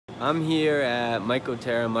I'm here at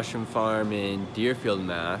Mycotera Mushroom Farm in Deerfield,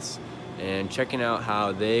 Mass, and checking out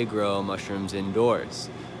how they grow mushrooms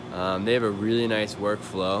indoors. They have a really nice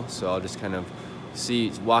workflow, so I'll just kind of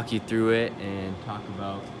walk you through it and talk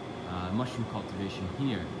about mushroom cultivation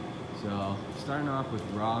here. So starting off with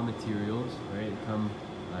raw materials, right?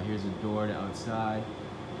 Here's a door to outside.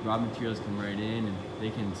 Raw materials come right in, and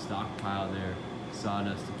they can stockpile their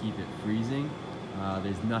sawdust to keep it freezing.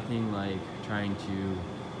 There's nothing like trying to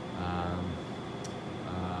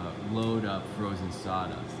load up frozen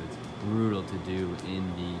sawdust. It's brutal to do in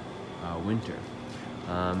the winter.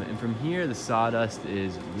 And from here, the sawdust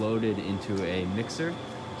is loaded into a mixer.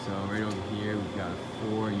 So right over here, we've got a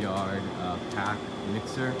 4-yard pack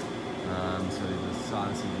mixer. So the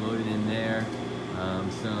sawdust is loaded in there.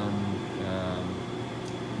 Some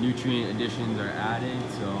nutrient additions are added.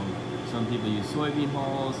 So some people use soybean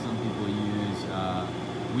hulls, some people use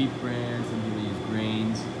wheat bran, some people use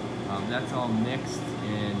grains. That's all mixed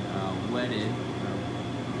and wetted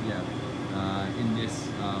in this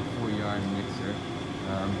 4-yard mixer.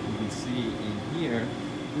 You can see in here,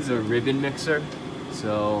 this is a ribbon mixer.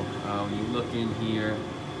 So when you look in here,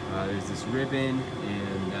 there's this ribbon,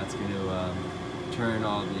 and that's going to turn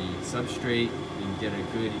all the substrate and get a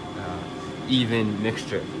good even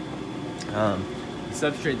mixture. The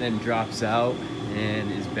substrate then drops out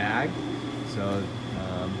and is bagged. So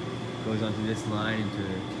goes onto this line into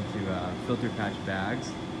filter patch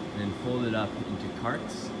bags, and then folded up into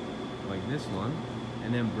carts like this one,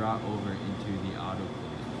 and then brought over into the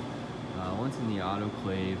autoclave. Once in the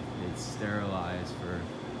autoclave, it's sterilized for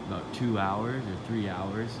about 2 hours or 3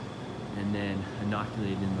 hours, and then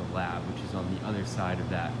inoculated in the lab, which is on the other side of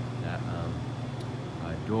that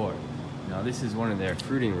door. Now this is one of their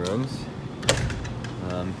fruiting rooms,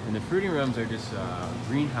 and the fruiting rooms are just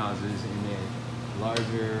greenhouses in a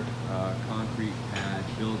larger concrete pad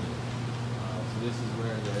building. So this is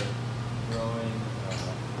where they're growing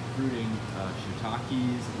fruiting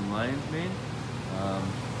shiitakes and lion's mane.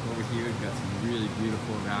 Over here we've got some really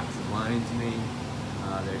beautiful racks of lion's mane.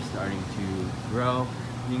 They're starting to grow.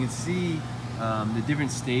 And you can see the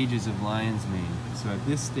different stages of lion's mane. So at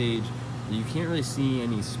this stage, you can't really see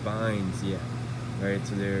any spines yet, right?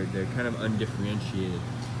 So they're kind of undifferentiated.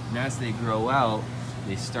 And as they grow out,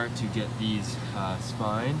 they start to get these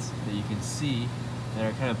spines that you can see that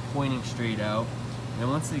are kind of pointing straight out. And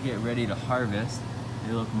once they get ready to harvest,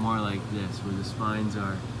 they look more like this, where the spines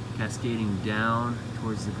are cascading down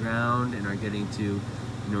towards the ground and are getting to,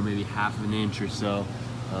 maybe half an inch or so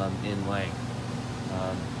in length.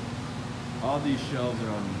 All these shelves are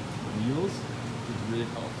on wheels, which is really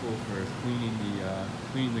helpful for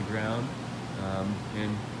cleaning the ground. And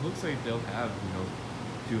it looks like they'll have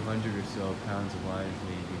 200 or so pounds of lion's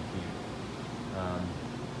mane in here.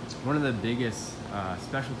 One of the biggest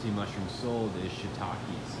specialty mushrooms sold is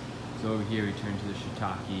shiitakes. So over here we turn to the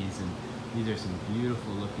shiitakes, and these are some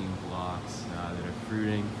beautiful looking blocks that are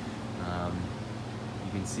fruiting.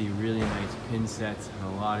 You can see really nice pin sets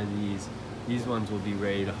on a lot of these. These ones will be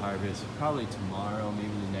ready to harvest probably tomorrow,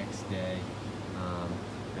 maybe the next day.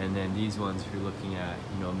 And then these ones you're looking at,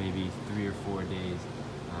 maybe 3 or 4 days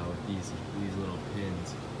with these little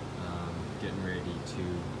pins getting ready to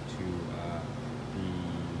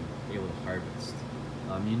be able to harvest.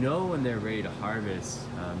 When they're ready to harvest,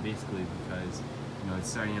 basically because it's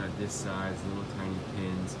starting out this size, little tiny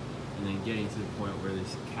pins, and then getting to the point where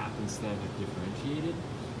this cap and stem are differentiated.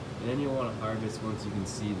 And then you'll want to harvest once you can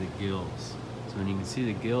see the gills. So when you can see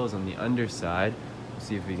the gills on the underside, we'll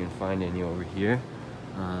see if we can find any over here.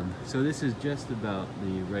 So this is just about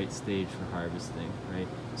the right stage for harvesting, right?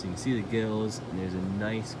 So you can see the gills, and there's a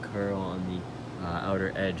nice curl on the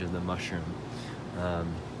outer edge of the mushroom.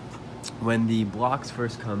 When the blocks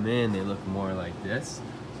first come in, they look more like this.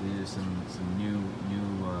 So these are some new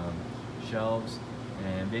shelves,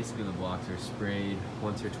 and basically the blocks are sprayed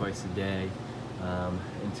once or twice a day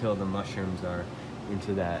until the mushrooms are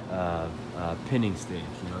into that pinning stage.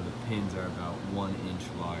 The pins are about 1 inch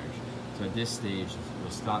large. So at this stage,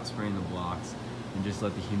 we'll stop spraying the blocks and just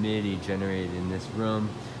let the humidity generated in this room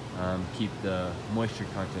keep the moisture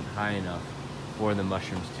content high enough for the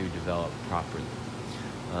mushrooms to develop properly.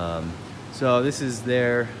 So this is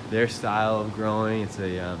their style of growing. It's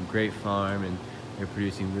a great farm, and they're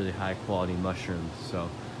producing really high quality mushrooms. So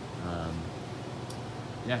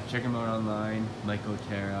check them out online,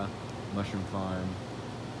 Mycotera Mushroom Farm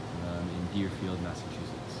in Deerfield, Massachusetts.